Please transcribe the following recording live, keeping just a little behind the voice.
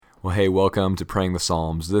Well, hey, welcome to Praying the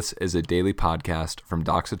Psalms. This is a daily podcast from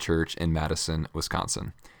Doxa Church in Madison,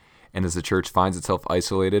 Wisconsin. And as the church finds itself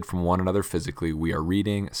isolated from one another physically, we are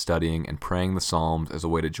reading, studying, and praying the Psalms as a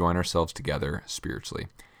way to join ourselves together spiritually.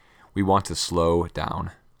 We want to slow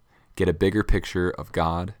down, get a bigger picture of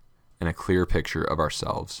God and a clear picture of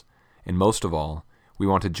ourselves. And most of all, we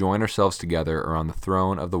want to join ourselves together around the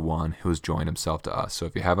throne of the one who has joined himself to us. So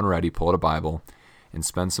if you haven't already, pull out a Bible and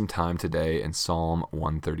spend some time today in Psalm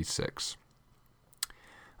 136.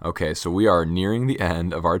 Okay, so we are nearing the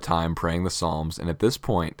end of our time praying the Psalms, and at this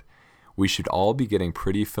point, we should all be getting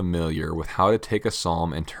pretty familiar with how to take a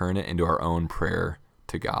psalm and turn it into our own prayer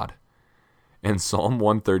to God. And Psalm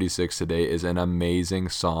 136 today is an amazing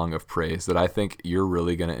song of praise that I think you're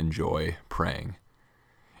really going to enjoy praying.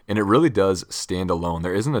 And it really does stand alone.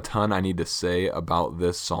 There isn't a ton I need to say about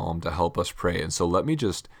this psalm to help us pray. And so let me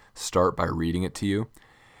just start by reading it to you.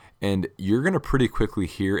 And you're going to pretty quickly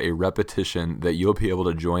hear a repetition that you'll be able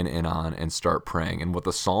to join in on and start praying. And what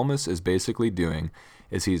the psalmist is basically doing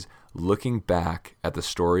is he's looking back at the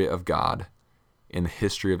story of God in the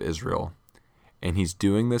history of Israel. And he's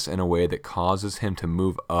doing this in a way that causes him to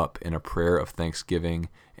move up in a prayer of thanksgiving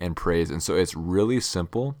and praise. And so it's really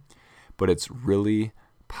simple, but it's really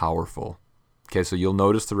powerful. Okay, so you'll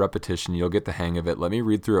notice the repetition. You'll get the hang of it. Let me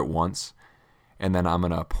read through it once, and then I'm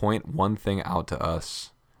going to point one thing out to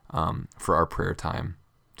us for our prayer time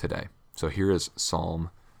today. So here is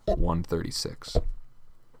Psalm 136.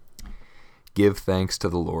 Give thanks to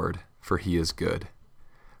the Lord, for he is good,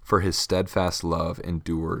 for his steadfast love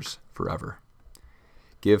endures forever.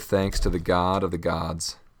 Give thanks to the God of the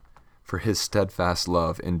gods, for his steadfast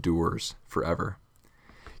love endures forever.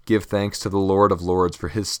 Give thanks to the Lord of lords, for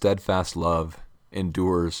his steadfast love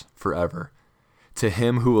endures forever. To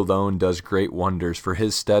him who alone does great wonders, for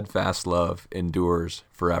his steadfast love endures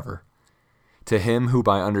forever. To him who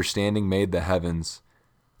by understanding made the heavens,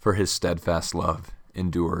 for his steadfast love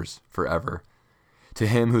endures forever. To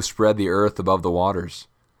him who spread the earth above the waters,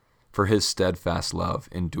 for his steadfast love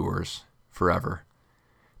endures forever.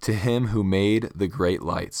 To him who made the great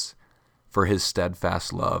lights, for his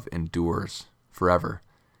steadfast love endures forever.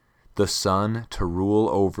 The sun to rule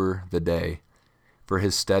over the day, for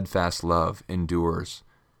his steadfast love endures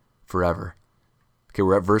forever. Okay,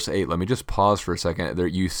 we're at verse 8. Let me just pause for a second. There,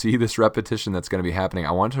 you see this repetition that's going to be happening.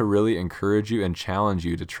 I want to really encourage you and challenge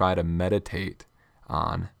you to try to meditate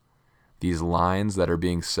on these lines that are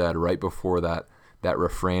being said right before that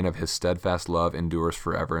refrain of his steadfast love endures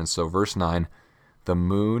forever. And so verse 9, the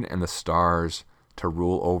moon and the stars to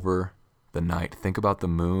rule over the night. Think about the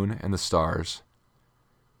moon and the stars.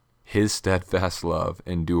 His steadfast love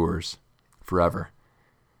endures forever.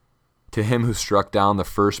 To him who struck down the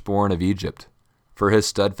firstborn of Egypt, for his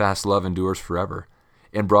steadfast love endures forever,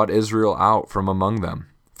 and brought Israel out from among them,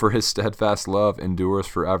 for his steadfast love endures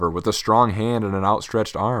forever, with a strong hand and an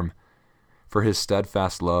outstretched arm, for his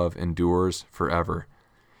steadfast love endures forever.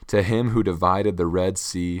 To him who divided the Red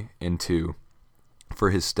Sea in two,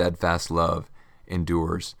 for his steadfast love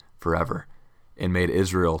endures forever, and made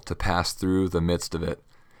Israel to pass through the midst of it,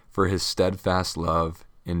 for his steadfast love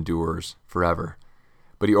endures forever.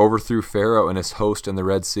 But he overthrew Pharaoh and his host in the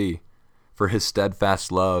Red Sea, for his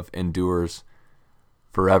steadfast love endures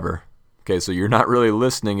forever. Okay, so you're not really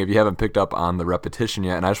listening if you haven't picked up on the repetition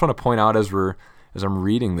yet. And I just want to point out as I'm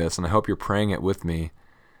reading this, and I hope you're praying it with me,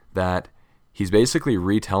 that he's basically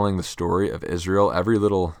retelling the story of Israel, every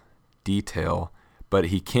little detail, but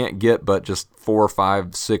he can't get but just 4,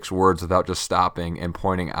 5, 6 words without just stopping and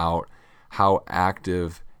pointing out how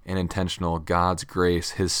active and intentional God's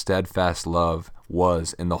grace, his steadfast love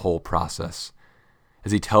was in the whole process.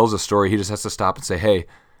 As he tells a story, he just has to stop and say, hey,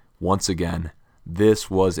 once again, this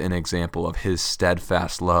was an example of his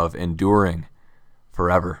steadfast love enduring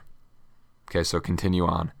forever. Okay, so continue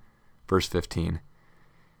on. Verse 15.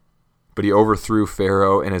 But he overthrew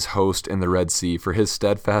Pharaoh and his host in the Red Sea, for his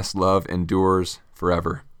steadfast love endures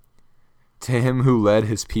forever. To him who led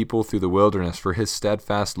his people through the wilderness, for his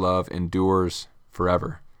steadfast love endures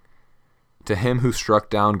forever. To him who struck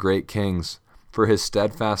down great kings, for his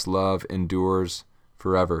steadfast love endures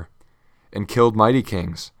forever. And killed mighty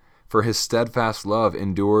kings, for his steadfast love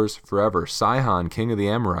endures forever. Sihon, king of the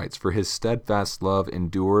Amorites, for his steadfast love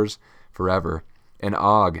endures forever. And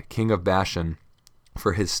Og, king of Bashan,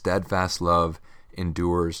 for his steadfast love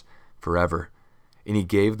endures forever. And he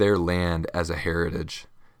gave their land as a heritage,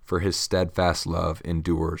 for his steadfast love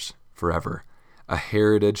endures forever. A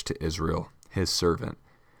heritage to Israel, his servant,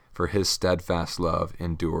 for his steadfast love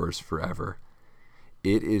endures forever.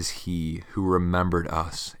 It is he who remembered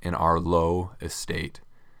us in our low estate,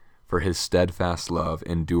 for his steadfast love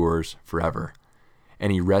endures forever.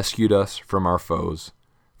 and he rescued us from our foes.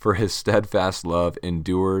 For his steadfast love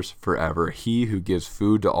endures forever. He who gives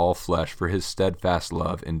food to all flesh, for his steadfast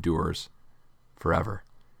love endures forever.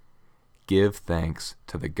 Give thanks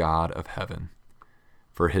to the God of heaven,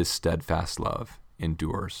 for his steadfast love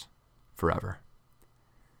endures forever.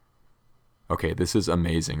 Okay, this is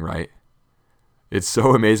amazing, right? It's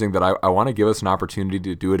so amazing that I want to give us an opportunity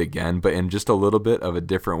to do it again, but in just a little bit of a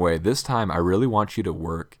different way. This time, I really want you to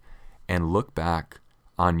work and look back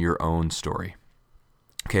on your own story.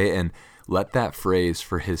 Okay, and let that phrase,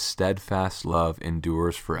 for his steadfast love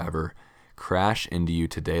endures forever, crash into you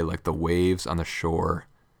today like the waves on the shore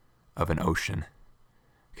of an ocean.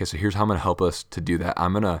 Okay, so here's how I'm going to help us to do that.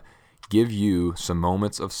 I'm going to give you some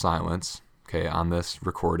moments of silence, okay, on this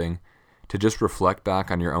recording, to just reflect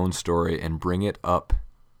back on your own story and bring it up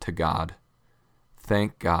to God.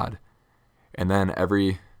 Thank God. And then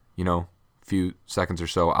every, few seconds or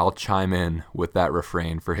so, I'll chime in with that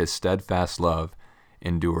refrain, for his steadfast love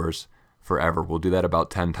endures forever. We'll do that about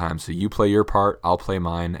 10 times. So you play your part, I'll play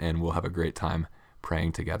mine, and we'll have a great time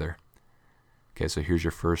praying together. Okay, so here's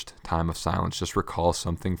your first time of silence. Just recall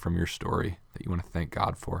something from your story that you want to thank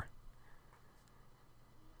God for.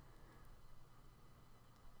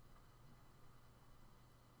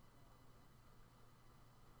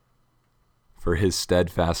 For his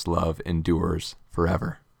steadfast love endures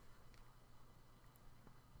forever.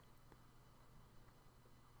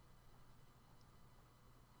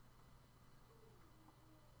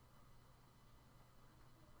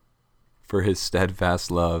 For his steadfast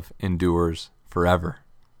love endures forever.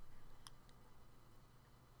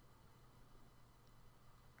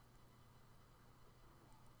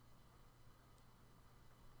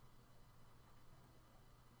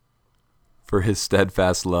 For his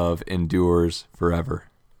steadfast love endures forever.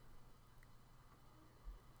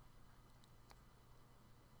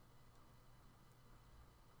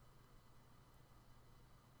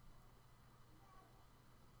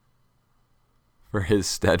 For his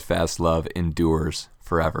steadfast love endures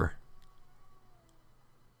forever.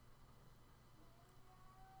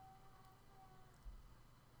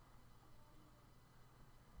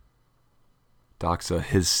 Doxa,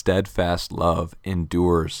 his steadfast love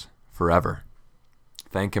endures forever.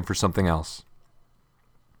 Thank him for something else.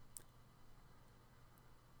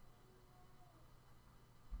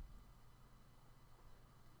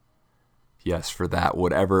 Yes, for that,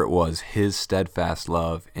 whatever it was, his steadfast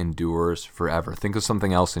love endures forever. Think of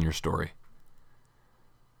something else in your story.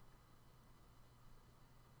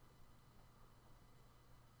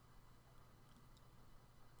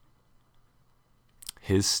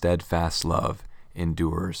 His steadfast love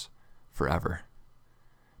endures forever.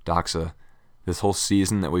 Doxa, this whole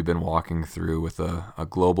season that we've been walking through with a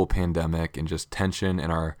global pandemic and just tension in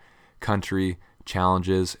our country,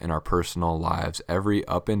 challenges in our personal lives, every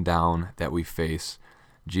up and down that we face,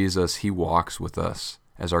 Jesus, he walks with us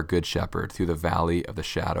as our good shepherd through the valley of the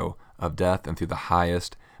shadow of death and through the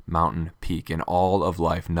highest mountain peak. In all of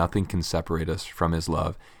life, nothing can separate us from his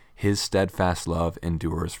love. His steadfast love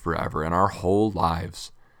endures forever. And our whole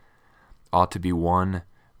lives ought to be one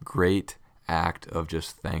great act of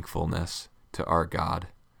just thankfulness to our God.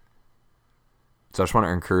 So I just want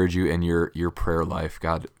to encourage you in your prayer life,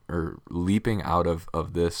 God, or leaping out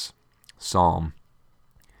of this psalm,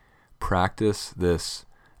 practice this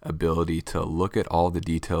ability to look at all the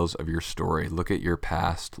details of your story, look at your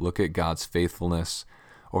past, look at God's faithfulness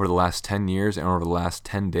over the last 10 years and over the last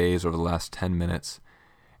 10 days, over the last 10 minutes,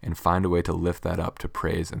 and find a way to lift that up to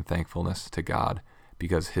praise and thankfulness to God,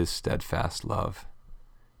 because his steadfast love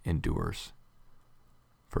endures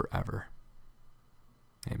forever.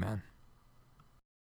 Amen.